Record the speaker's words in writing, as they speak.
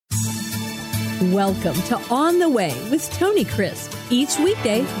Welcome to On the Way with Tony Crisp. Each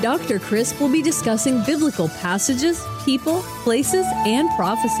weekday, Dr. Crisp will be discussing biblical passages, people, places, and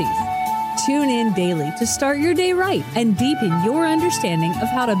prophecies. Tune in daily to start your day right and deepen your understanding of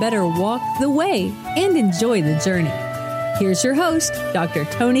how to better walk the way and enjoy the journey. Here's your host, Dr.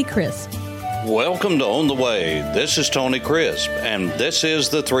 Tony Crisp. Welcome to On the Way. This is Tony Crisp, and this is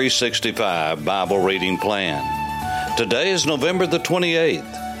the 365 Bible Reading Plan. Today is November the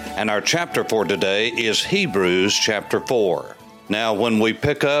 28th. And our chapter for today is Hebrews chapter 4. Now, when we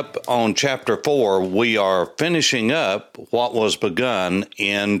pick up on chapter 4, we are finishing up what was begun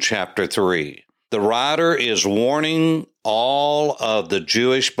in chapter 3. The writer is warning all of the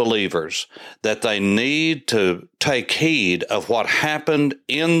Jewish believers that they need to take heed of what happened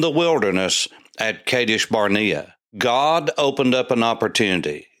in the wilderness at Kadesh Barnea. God opened up an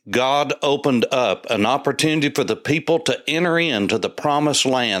opportunity. God opened up an opportunity for the people to enter into the promised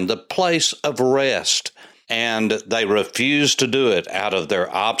land, the place of rest, and they refused to do it out of their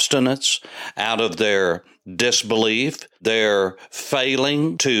obstinance, out of their disbelief, their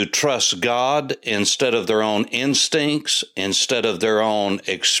failing to trust God instead of their own instincts, instead of their own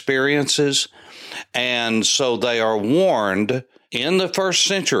experiences. And so they are warned in the first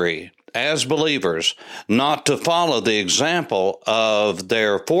century as believers, not to follow the example of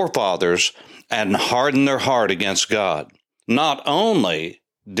their forefathers and harden their heart against God. Not only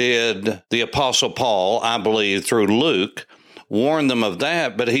did the Apostle Paul, I believe through Luke, warn them of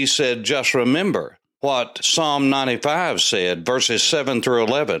that, but he said, just remember what Psalm 95 said, verses 7 through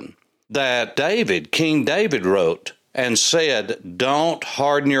 11, that King David wrote and said, don't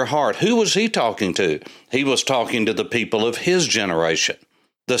harden your heart. Who was he talking to? He was talking to the people of his generation.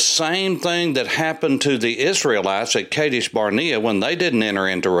 The same thing that happened to the Israelites at Kadesh Barnea when they didn't enter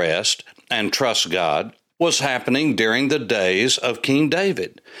into rest and trust God was happening during the days of King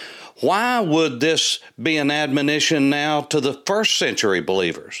David. Why would this be an admonition now to the first century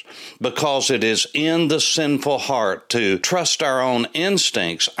believers? Because it is in the sinful heart to trust our own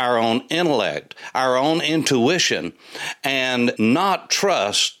instincts, our own intellect, our own intuition, and not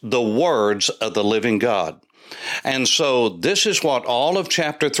trust the words of the living God. And so this is what all of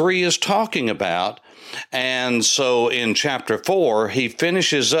chapter 3 is talking about. And so in chapter 4, he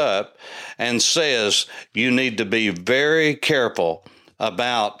finishes up and says, you need to be very careful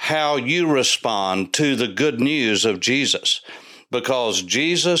about how you respond to the good news of Jesus, because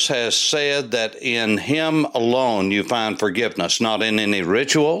Jesus has said that in him alone you find forgiveness, not in any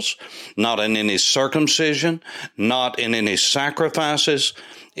rituals, not in any circumcision, not in any sacrifices.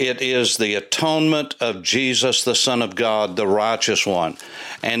 It is the atonement of Jesus, the Son of God, the righteous one.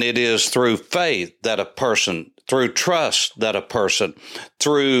 And it is through faith that a person, through trust that a person,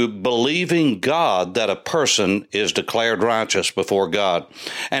 through believing God that a person is declared righteous before God.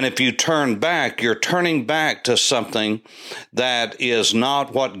 And if you turn back, you're turning back to something that is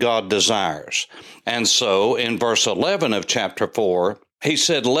not what God desires. And so in verse 11 of chapter 4, he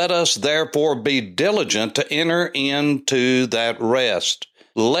said, let us therefore be diligent to enter into that rest,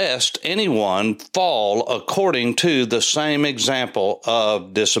 lest anyone fall according to the same example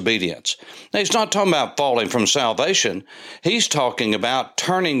of disobedience. Now, he's not talking about falling from salvation. He's talking about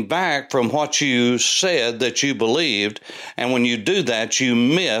turning back from what you said that you believed, and when you do that, you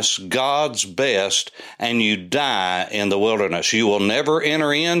miss God's best and you die in the wilderness. You will never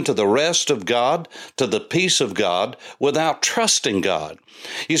enter into the rest of God, to the peace of God, without trusting God.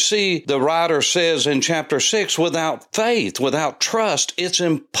 You see, the writer says in chapter 6, without faith, without trust, it's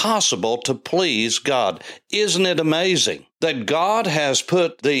impossible to please God. Isn't it amazing that God has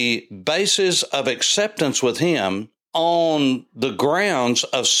put the basis of acceptance with him on the grounds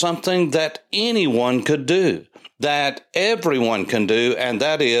of something that anyone could do, that everyone can do, and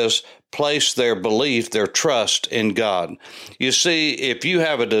that is place their belief, their trust in God. You see, if you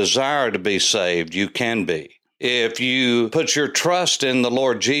have a desire to be saved, you can be. If you put your trust in the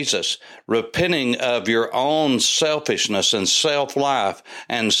Lord Jesus, repenting of your own selfishness and self-life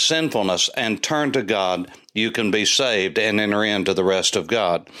and sinfulness and turn to God, you can be saved and enter into the rest of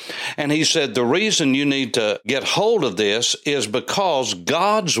God. And he said the reason you need to get hold of this is because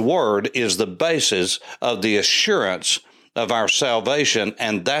God's word is the basis of the assurance of our salvation,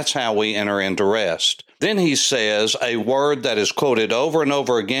 and that's how we enter into rest. Then he says a word that is quoted over and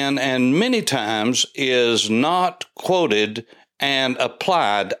over again and many times is not quoted and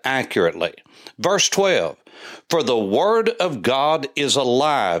applied accurately. Verse 12, for the word of God is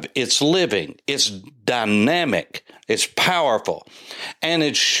alive, it's living, it's dynamic, it's powerful, and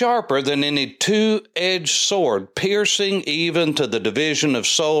it's sharper than any two-edged sword, piercing even to the division of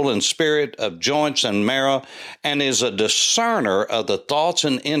soul and spirit, of joints and marrow, and is a discerner of the thoughts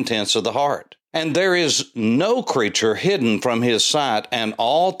and intents of the heart. And there is no creature hidden from his sight, and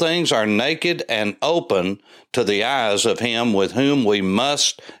all things are naked and open to the eyes of him with whom we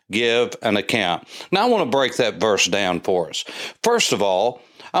must give an account. Now, I want to break that verse down for us. First of all,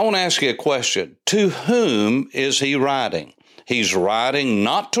 I want to ask you a question. To whom is he writing? He's writing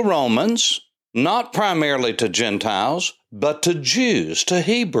not to Romans, not primarily to Gentiles, but to Jews, to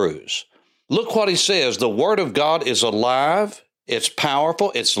Hebrews. Look what he says. The Word of God is alive. It's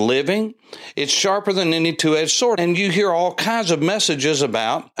powerful, it's living, it's sharper than any two-edged sword. And you hear all kinds of messages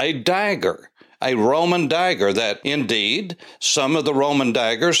about a dagger, a Roman dagger, that indeed some of the Roman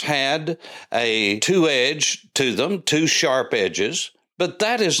daggers had a two-edge to them, two sharp edges. But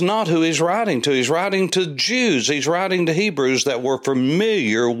that is not who he's writing to. He's writing to Jews. He's writing to Hebrews that were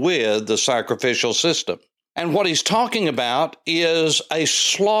familiar with the sacrificial system. And what he's talking about is a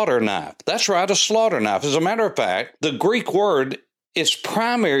slaughter knife. That's right, a slaughter knife. As a matter of fact, the Greek word, its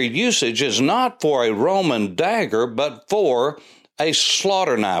primary usage is not for a Roman dagger, but for a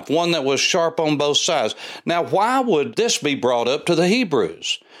slaughter knife, one that was sharp on both sides. Now, why would this be brought up to the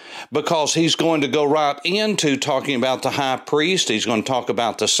Hebrews? Because he's going to go right into talking about the high priest. He's going to talk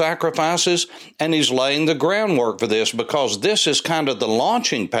about the sacrifices, and he's laying the groundwork for this, because this is kind of the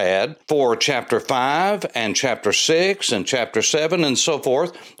launching pad for chapter 5 and chapter 6 and chapter 7 and so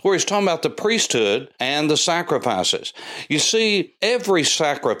forth, where he's talking about the priesthood and the sacrifices. You see, every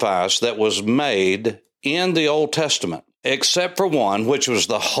sacrifice that was made in the Old Testament, except for one, which was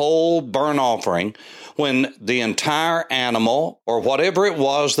the whole burnt offering, when the entire animal or whatever it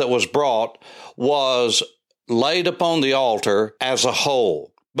was that was brought was laid upon the altar as a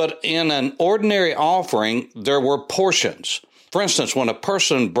whole. But in an ordinary offering, there were portions. For instance, when a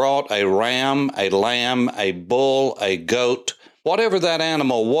person brought a ram, a lamb, a bull, a goat, whatever that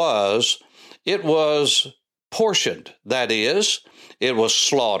animal was, it was portioned. That is, it was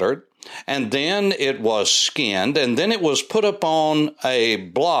slaughtered, and then it was skinned, and then it was put upon a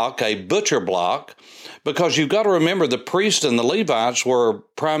block, a butcher block, because you've got to remember the priests and the Levites were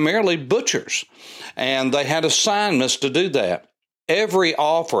primarily butchers, and they had assignments to do that. Every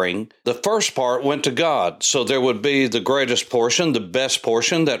offering, the first part went to God, so there would be the greatest portion, the best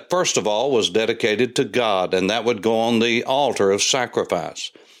portion, that first of all was dedicated to God, and that would go on the altar of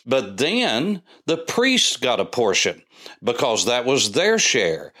sacrifice. But then the priests got a portion, because that was their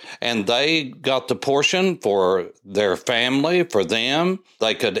share, and they got the portion for their family, for them.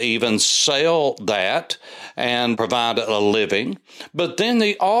 They could even sell that and provide a living. But then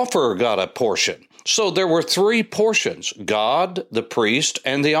the offerer got a portion. So there were three portions: God, the priest,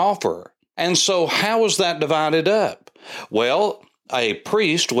 and the offerer. And so how was that divided up? Well, a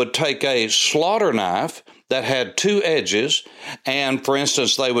priest would take a slaughter knife that had two edges, and for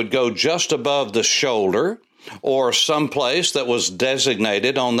instance, they would go just above the shoulder, or someplace that was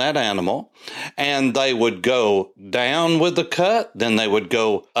designated on that animal, and they would go down with the cut, then they would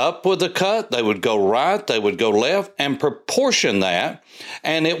go up with the cut, they would go right, they would go left, and proportion that,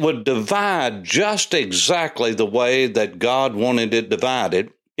 and it would divide just exactly the way that God wanted it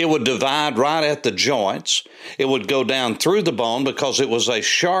divided. It would divide right at the joints. It would go down through the bone because it was a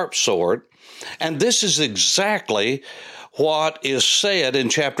sharp sword, and this is exactly what is said in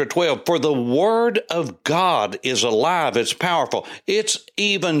chapter 12. For the word of God is alive, it's powerful, it's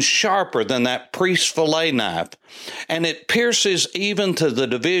even sharper than that priest's fillet knife, and it pierces even to the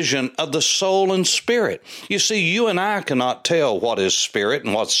division of the soul and spirit. You see, you and I cannot tell what is spirit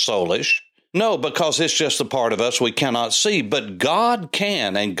and what's soulish. No, because it's just a part of us we cannot see, but God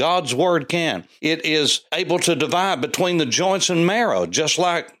can, and God's word can. It is able to divide between the joints and marrow, just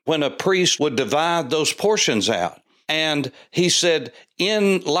like when a priest would divide those portions out. And he said,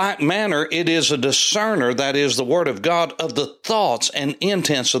 in like manner, it is a discerner, that is the word of God, of the thoughts and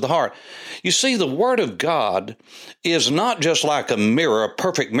intents of the heart. You see, the word of God is not just like a mirror, a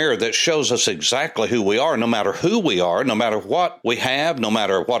perfect mirror that shows us exactly who we are, no matter who we are, no matter what we have, no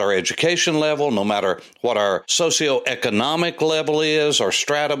matter what our education level, no matter what our socioeconomic level is, or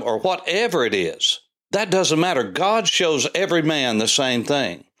stratum, or whatever it is. That doesn't matter. God shows every man the same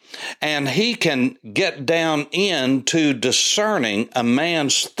thing. And he can get down into discerning a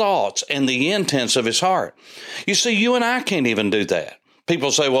man's thoughts and the intents of his heart. You see, you and I can't even do that.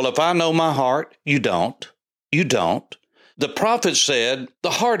 People say, well, if I know my heart, you don't. You don't. The prophet said,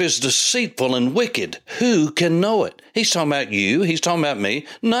 the heart is deceitful and wicked. Who can know it? He's talking about you. He's talking about me.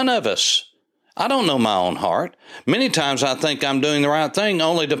 None of us. I don't know my own heart. Many times I think I'm doing the right thing,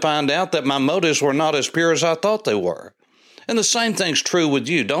 only to find out that my motives were not as pure as I thought they were. And the same thing's true with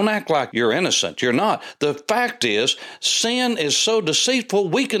you. Don't act like you're innocent. You're not. The fact is, sin is so deceitful,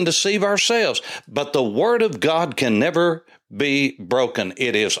 we can deceive ourselves. But the Word of God can never be broken.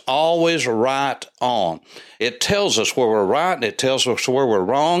 It is always right on. It tells us where we're right, and it tells us where we're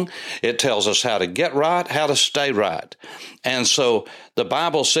wrong. It tells us how to get right, how to stay right. And so the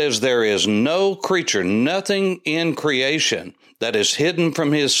Bible says there is no creature, nothing in creation that is hidden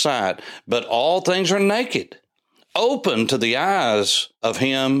from his sight, but all things are naked, open to the eyes of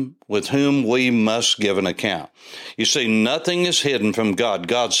him with whom we must give an account. You see, nothing is hidden from God.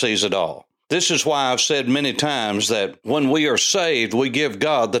 God sees it all. This is why I've said many times that when we are saved, we give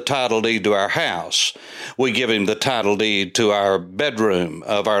God the title deed to our house. We give him the title deed to our bedroom,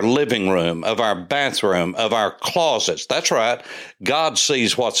 of our living room, of our bathroom, of our closets. That's right. God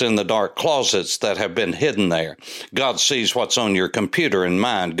sees what's in the dark closets that have been hidden there. God sees what's on your computer and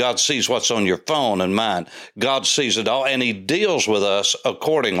mind. God sees what's on your phone and mind. God sees it all, and he deals with us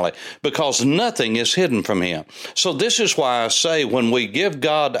accordingly because nothing is hidden from him. So this is why I say when we give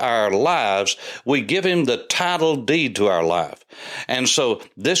God our lives, we give him the title deed to our life. And so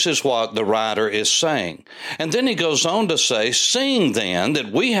this is what the writer is saying. And then he goes on to say, seeing then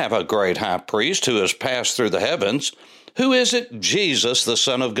that we have a great high priest who has passed through the heavens, who is it? Jesus, the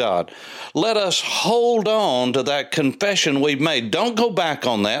Son of God. Let us hold on to that confession we've made. Don't go back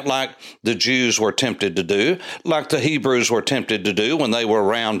on that like the Jews were tempted to do, like the Hebrews were tempted to do when they were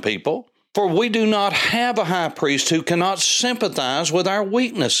around people. For we do not have a high priest who cannot sympathize with our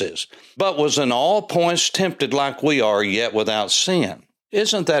weaknesses, but was in all points tempted like we are, yet without sin.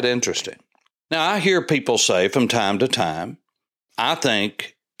 Isn't that interesting? Now, I hear people say from time to time, I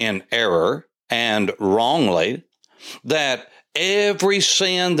think in error and wrongly, that every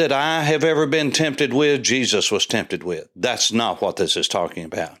sin that I have ever been tempted with, Jesus was tempted with. That's not what this is talking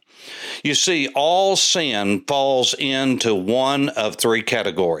about. You see, all sin falls into one of three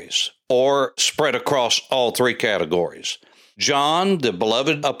categories, or spread across all three categories. John, the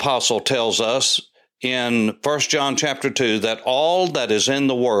beloved apostle, tells us in 1 John chapter 2 that all that is in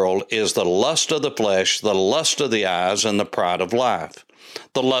the world is the lust of the flesh, the lust of the eyes, and the pride of life.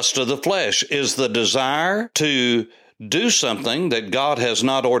 The lust of the flesh is the desire to do something that God has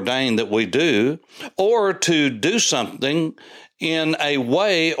not ordained that we do, or to do something in a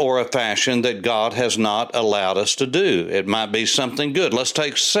way or a fashion that God has not allowed us to do. It might be something good. Let's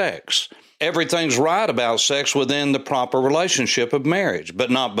take sex. Everything's right about sex within the proper relationship of marriage, but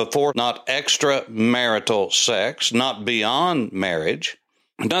not before, not extramarital sex, not beyond marriage.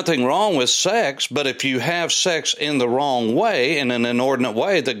 Nothing wrong with sex, but if you have sex in the wrong way, in an inordinate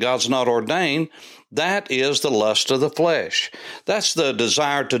way that God's not ordained, that is the lust of the flesh. That's the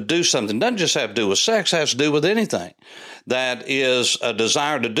desire to do something. It doesn't just have to do with sex, it has to do with anything. That is a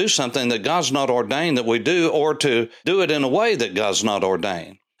desire to do something that God's not ordained that we do, or to do it in a way that God's not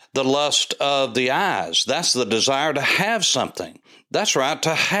ordained. The lust of the eyes, that's the desire to have something. That's right,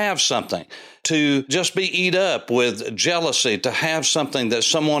 to have something. To just be eat up with jealousy, to have something that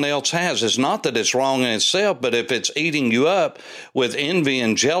someone else has. It's not that it's wrong in itself, but if it's eating you up with envy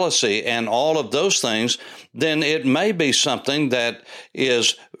and jealousy and all of those things, then it may be something that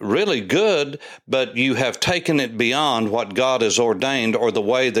is really good, but you have taken it beyond what God has ordained or the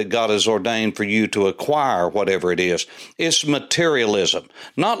way that God has ordained for you to acquire whatever it is. It's materialism,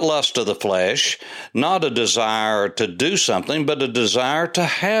 not lust of the flesh, not a desire to do something, but a desire to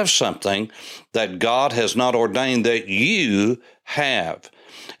have something that God has not ordained that you have.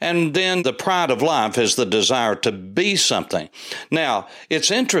 And then the pride of life is the desire to be something. Now,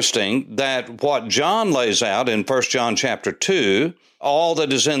 it's interesting that what John lays out in 1 John chapter 2, all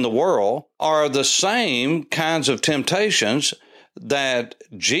that is in the world, are the same kinds of temptations that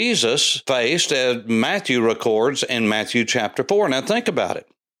Jesus faced, as Matthew records in Matthew chapter 4. Now, think about it.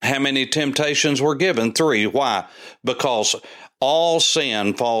 How many temptations were given? 3. Why? Because all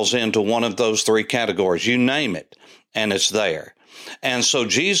sin falls into one of those 3 categories. You name it, and it's there. And so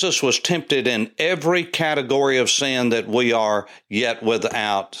Jesus was tempted in every category of sin that we are, yet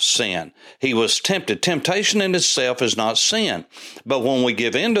without sin. He was tempted. Temptation in itself is not sin, but when we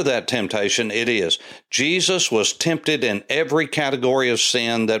give in to that temptation, it is. Jesus was tempted in every category of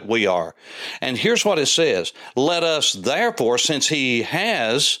sin that we are. And here's what it says. Let us therefore, since he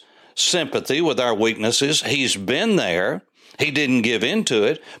has sympathy with our weaknesses, he's been there, he didn't give in to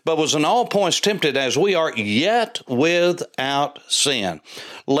it, but was in all points tempted as we are, yet without sin.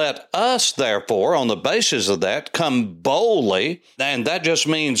 Let us, therefore, on the basis of that, come boldly, and that just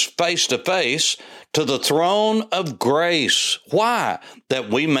means face to face, to the throne of grace. Why? That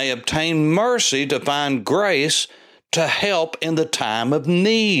we may obtain mercy to find grace to help in the time of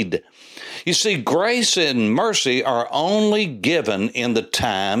need. You see, grace and mercy are only given in the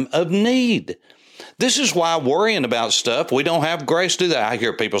time of need. This is why worrying about stuff, we don't have grace to do that. I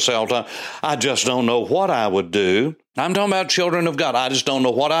hear people say all the time, I just don't know what I would do. I'm talking about children of God. I just don't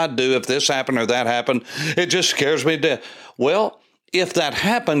know what I'd do if this happened or that happened. It just scares me to death. Well, if that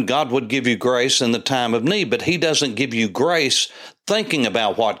happened, God would give you grace in the time of need, but He doesn't give you grace thinking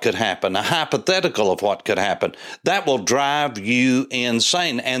about what could happen, a hypothetical of what could happen. That will drive you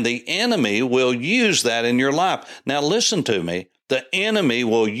insane, and the enemy will use that in your life. Now, listen to me. The enemy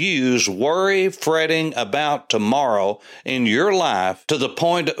will use worry, fretting about tomorrow in your life to the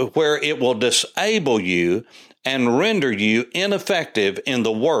point where it will disable you and render you ineffective in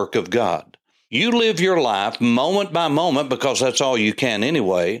the work of God. You live your life moment by moment because that's all you can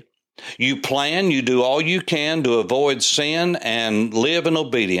anyway. You plan, you do all you can to avoid sin and live in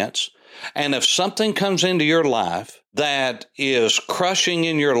obedience. And if something comes into your life that is crushing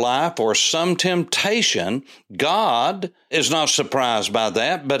in your life or some temptation, God is not surprised by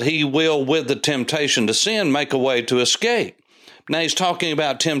that, but He will, with the temptation to sin, make a way to escape. Now, He's talking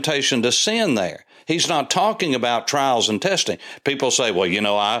about temptation to sin there. He's not talking about trials and testing. People say, well,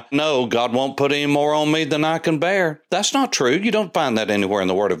 I know God won't put any more on me than I can bear. That's not true. You don't find that anywhere in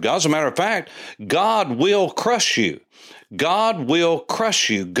the Word of God. As a matter of fact, God will crush you. God will crush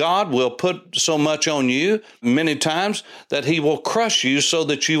you. God will put so much on you many times that He will crush you so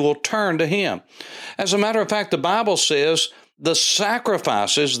that you will turn to Him. As a matter of fact, the Bible says the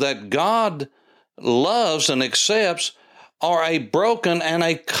sacrifices that God loves and accepts are a broken and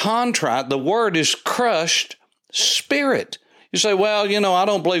a contrite, the word is crushed, spirit. You say, well, I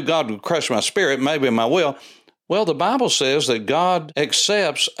don't believe God would crush my spirit, maybe my will. Well, the Bible says that God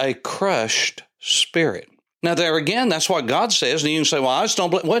accepts a crushed spirit. Now, there again, that's what God says, and you can say, well, I just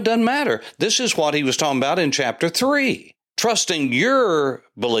don't believe. Well, it doesn't matter. This is what He was talking about in chapter 3. Trusting your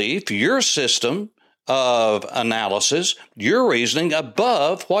belief, your system of analysis, your reasoning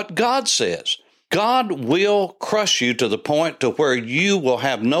above what God says. God will crush you to the point to where you will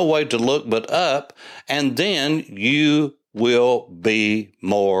have no way to look but up, and then you will be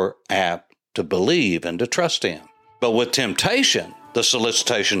more apt to believe and to trust Him. But with temptation, the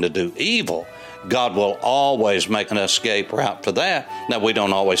solicitation to do evil, God will always make an escape route for that. Now, we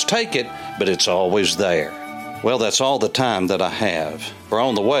don't always take it, but it's always there. Well, that's all the time that I have. For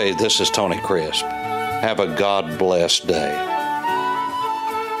On the Way, this is Tony Crisp. Have a God-blessed day.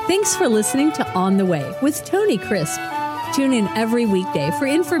 Thanks for listening to On the Way with Tony Crisp. Tune in every weekday for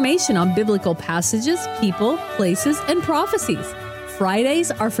information on biblical passages, people, places, and prophecies.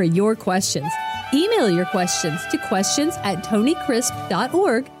 Fridays are for your questions. Email your questions to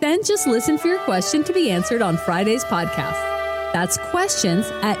questions@tonycrisp.org. Then just listen for your question to be answered on Friday's podcast. That's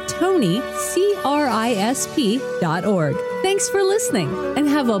questions@tonycrisp.org. Thanks for listening and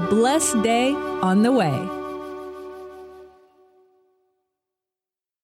have a blessed day on the way.